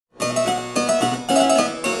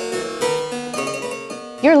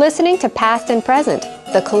You're listening to Past and Present,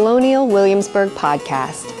 the Colonial Williamsburg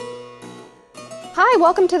podcast. Hi,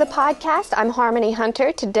 welcome to the podcast. I'm Harmony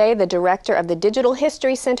Hunter. Today, the director of the Digital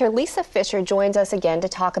History Center, Lisa Fisher, joins us again to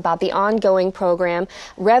talk about the ongoing program,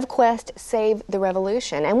 RevQuest Save the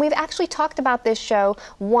Revolution. And we've actually talked about this show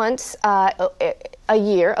once a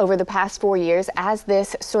year over the past 4 years as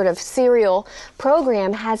this sort of serial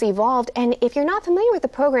program has evolved. And if you're not familiar with the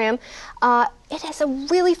program, it is a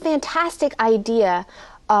really fantastic idea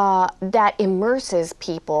that immerses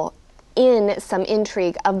people in some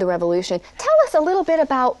intrigue of the revolution. Tell us a little bit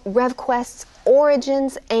about RevQuest's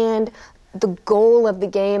origins and the goal of the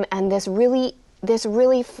game, and this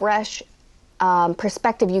really fresh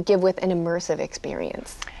perspective you give with an immersive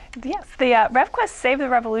experience. Yes, the RevQuest Save the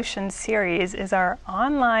Revolution series is our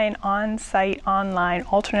online, on-site, online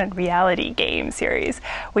alternate reality game series.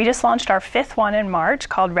 We just launched our 5th one in March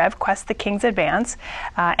called RevQuest The King's Advance.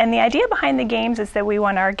 And the idea behind the games is that we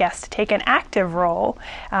want our guests to take an active role,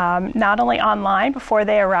 not only online before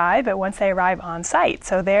they arrive, but once they arrive on site.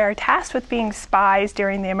 So they're tasked with being spies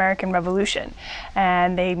during the American Revolution.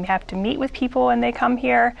 And they have to meet with people when they come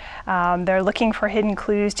here. They're looking for hidden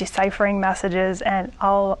clues, deciphering messages, and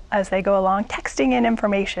all as they go along, texting in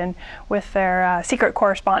information with their secret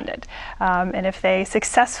correspondent. And if they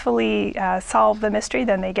successfully solve the mystery,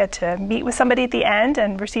 then they get to meet with somebody at the end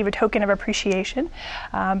and receive a token of appreciation.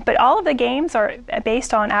 But all of the games are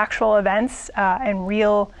based on actual events and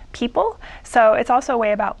real people. So it's also a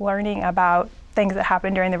way about learning about things that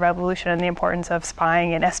happened during the Revolution and the importance of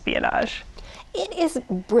spying and espionage. It is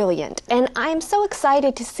brilliant, and I'm so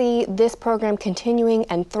excited to see this program continuing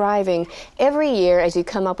and thriving every year as you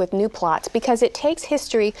come up with new plots, because it takes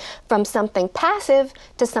history from something passive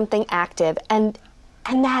to something active, and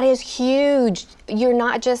that is huge. You're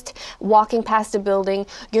not just walking past a building,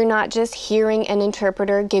 you're not just hearing an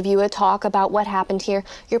interpreter give you a talk about what happened here,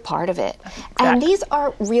 you're part of it. Exactly. And these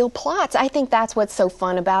are real plots. I think that's what's so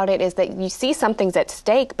fun about it, is that you see something's at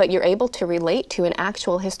stake, but you're able to relate to an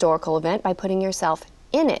actual historical event by putting yourself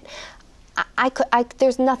in it.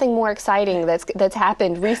 There's nothing more exciting that's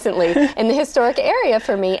happened recently in the historic area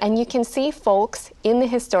for me, and you can see folks in the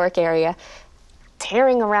historic area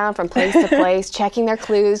tearing around from place to place, checking their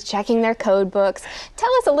clues, checking their code books.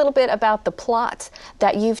 Tell us a little bit about the plots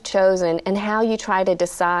that you've chosen and how you try to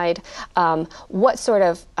decide what sort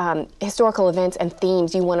of historical events and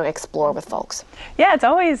themes you want to explore with folks. Yeah, it's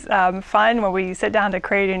always fun when we sit down to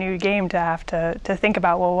create a new game to have to think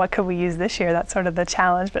about, well, what could we use this year? That's sort of the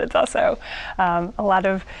challenge, but it's also a lot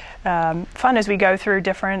of fun as we go through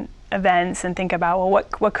different events and think about, well,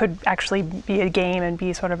 what could actually be a game and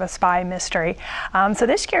be sort of a spy mystery. So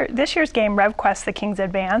this year's game, RevQuest The King's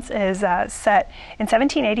Advance, is set in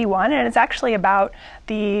 1781, and it's actually about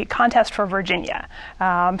the contest for Virginia.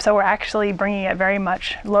 So we're actually bringing it very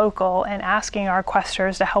much local and asking our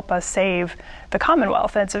questers to help us save the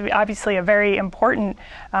Commonwealth. And it's obviously a very important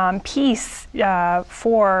piece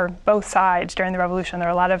for both sides during the Revolution. There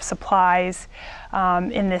are a lot of supplies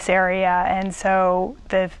in this area, and so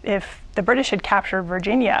if the British had captured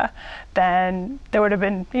Virginia, then there would have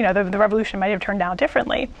been, the Revolution might have turned out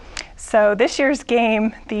differently. So this year's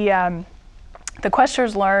game, the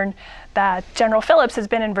questers learn that General Phillips has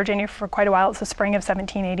been in Virginia for quite a while. It's the spring of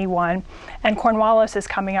 1781, and Cornwallis is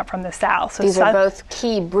coming up from the south. So these are both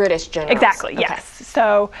key British generals. Exactly, okay. Yes.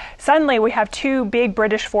 So suddenly we have two big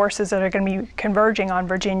British forces that are going to be converging on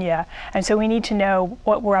Virginia, and so we need to know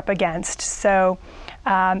what we're up against. So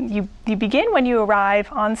you begin when you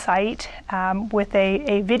arrive on site with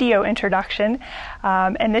a video introduction,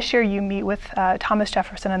 and this year you meet with Thomas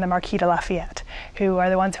Jefferson and the Marquis de Lafayette, who are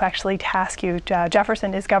the ones who actually task you.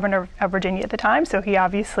 Jefferson is governor of Virginia at the time, so he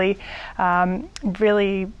obviously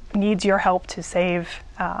really needs your help to save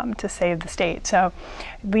the state. So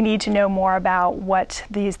we need to know more about what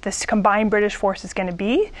this combined British force is going to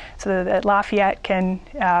be, so that Lafayette can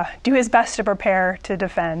do his best to prepare to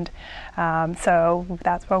defend. So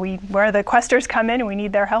that's where the questers come in, and we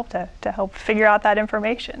need their help to help figure out that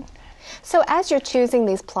information. So as you're choosing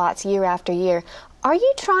these plots year after year, are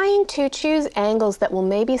you trying to choose angles that will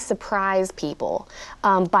maybe surprise people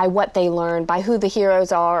by what they learn, by who the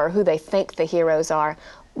heroes are or who they think the heroes are?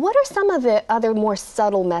 What are some of the other more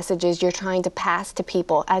subtle messages you're trying to pass to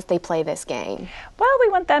people as they play this game? Well, we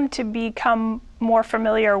want them to become more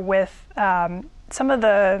familiar with some of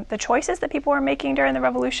the choices that people were making during the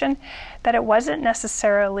Revolution, that it wasn't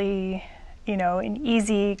necessarily, an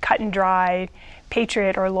easy, cut and dry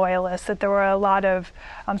patriot or loyalist, that there were a lot of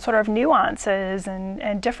sort of nuances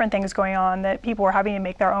and different things going on that people were having to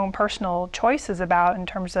make their own personal choices about in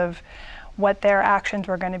terms of what their actions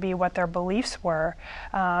were going to be, what their beliefs were.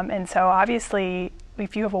 And so obviously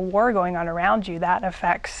if you have a war going on around you, that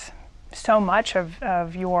affects so much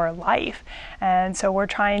of your life. And so we're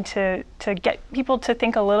trying to get people to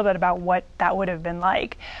think a little bit about what that would have been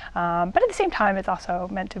like. But at the same time, it's also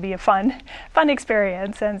meant to be a fun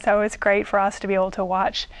experience. And so it's great for us to be able to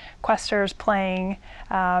watch questers playing,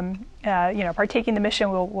 partaking the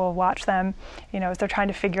mission. We'll watch them, as they're trying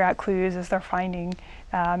to figure out clues, as they're finding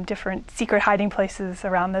different secret hiding places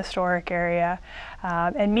around the historic area,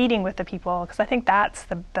 and meeting with the people, because I think that's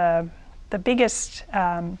the biggest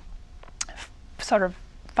sort of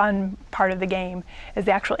fun part of the game is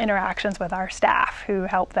the actual interactions with our staff who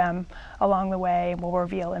help them along the way and will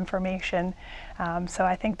reveal information. So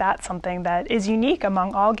I think that's something that is unique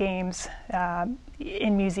among all games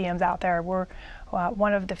in museums out there. We're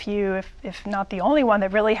one of the few, if not the only one,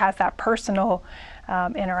 that really has that personal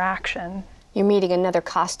interaction. You're meeting another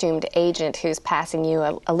costumed agent who's passing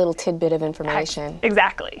you a little tidbit of information.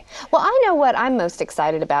 Exactly. Well, I know what I'm most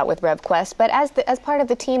excited about with RevQuest, but as part of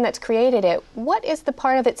the team that's created it, what is the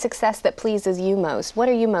part of its success that pleases you most? What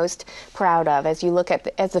are you most proud of as you look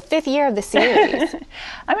at as the 5th year of the series?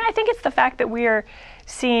 I think it's the fact that we're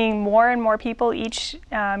seeing more and more people each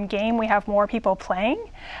game. We have more people playing.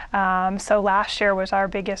 So last year was our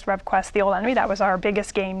biggest RevQuest, The Old Enemy. That was our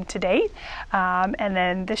biggest game to date. And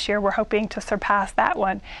then this year we're hoping to surpass that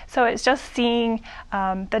one. So it's just seeing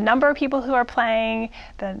the number of people who are playing,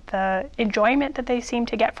 the enjoyment that they seem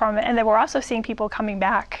to get from it, and then we're also seeing people coming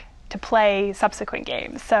back to play subsequent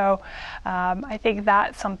games. So I think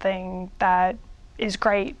that's something that is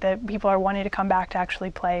great, that people are wanting to come back to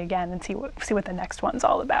actually play again and see what the next one's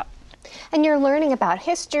all about. And you're learning about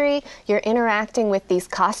history, you're interacting with these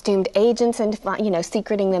costumed agents and,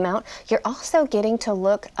 secreting them out. You're also getting to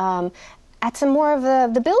look at some more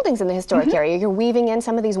of the buildings in the historic area. You're weaving in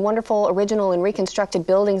some of these wonderful original and reconstructed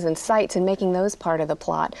buildings and sites and making those part of the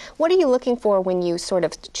plot. What are you looking for when you sort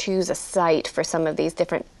of choose a site for some of these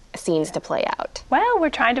different scenes to play out? Well, we're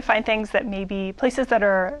trying to find things that maybe places that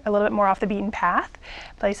are a little bit more off the beaten path,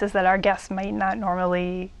 places that our guests might not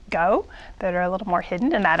normally go, that are a little more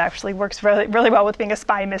hidden, and that actually works really, really well with being a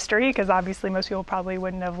spy mystery, because obviously most people probably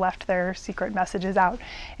wouldn't have left their secret messages out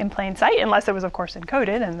in plain sight unless it was, of course,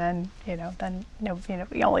 encoded, and then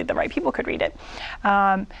only the right people could read it.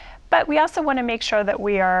 But we also want to make sure that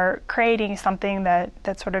we are creating something that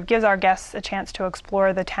sort of gives our guests a chance to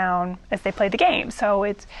explore the town as they play the game. So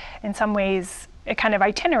it's in some ways a kind of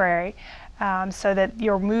itinerary, so that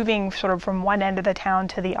you're moving sort of from one end of the town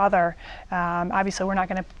to the other. Obviously,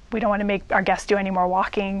 we don't want to make our guests do any more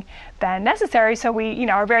walking than necessary, so we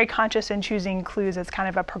are very conscious in choosing clues as kind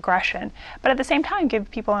of a progression, but at the same time give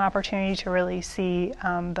people an opportunity to really see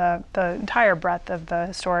the entire breadth of the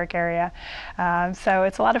historic area. So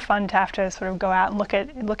it's a lot of fun to have to sort of go out and look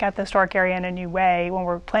at the historic area in a new way when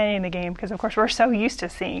we're planning the game, because of course we're so used to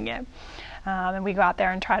seeing it. And we go out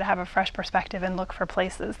there and try to have a fresh perspective and look for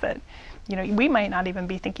places that we might not even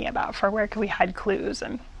be thinking about, for where could we hide clues,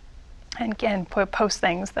 and post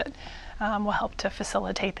things that will help to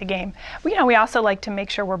facilitate the game. We also like to make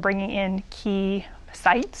sure we're bringing in key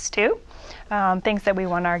sites too, things that we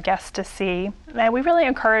want our guests to see. And we really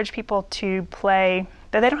encourage people to play,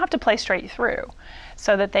 that they don't have to play straight through,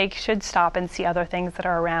 so that they should stop and see other things that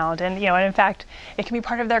are around. And and in fact, it can be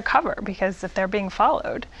part of their cover, because if they're being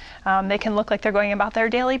followed, they can look like they're going about their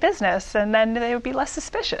daily business, and then they would be less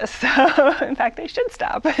suspicious. So in fact, they should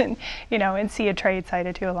stop and and see a trade site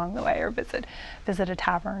or two along the way, or visit a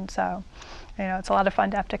tavern. So it's a lot of fun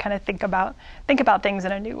to have to kind of think about things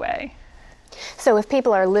in a new way. So if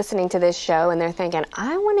people are listening to this show and they're thinking,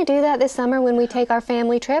 I want to do that this summer when we take our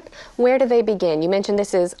family trip, where do they begin? You mentioned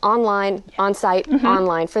this is online, on-site,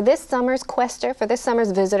 online. For this summer's quester, for this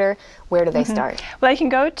summer's visitor, where do they start? Well, they can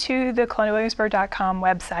go to the colonialwilliamsburg.com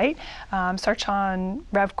website, search on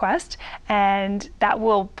RevQuest, and that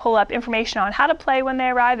will pull up information on how to play when they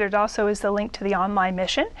arrive. There also is the link to the online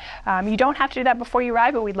mission. You don't have to do that before you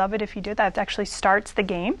arrive, but we'd love it if you do that. It actually starts the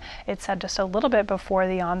game. It's set just a little bit before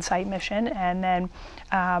the on-site mission, and then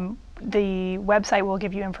the website will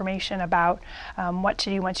give you information about what to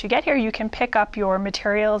do once you get here. You can pick up your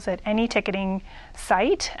materials at any ticketing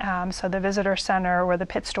site. So the Visitor Center or the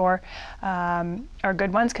Pit Store are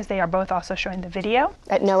good ones, because they are both also showing the video.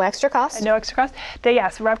 At no extra cost? At no extra cost.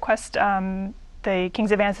 Yes, RevQuest, the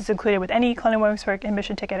King's Advance is included with any Colonial Williamsburg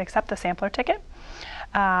admission ticket except the sampler ticket.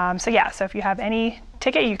 So if you have any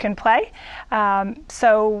ticket, you can play.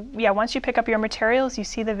 Once you pick up your materials, you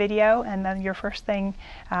see the video, and then your first thing,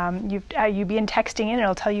 you begin texting in, and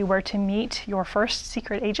it'll tell you where to meet your first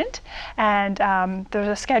secret agent. And there's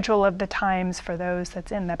a schedule of the times for those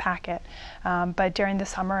that's in the packet. But during the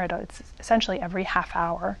summer, it's essentially every half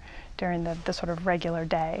hour during the sort of regular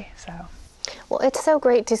day. So. Well, it's so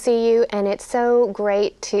great to see you, and it's so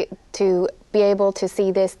great to be able to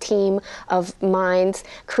see this team of minds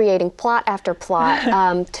creating plot after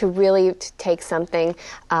plot to really take something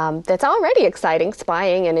that's already exciting,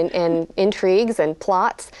 spying and intrigues and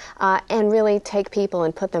plots, and really take people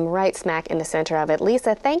and put them right smack in the center of it.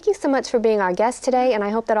 Lisa, thank you so much for being our guest today, and I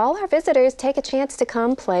hope that all our visitors take a chance to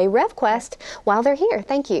come play RevQuest while they're here.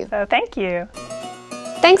 Thank you. So thank you.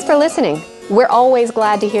 Thanks for listening. We're always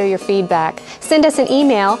glad to hear your feedback. Send us an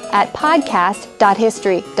email at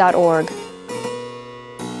podcast.history.org.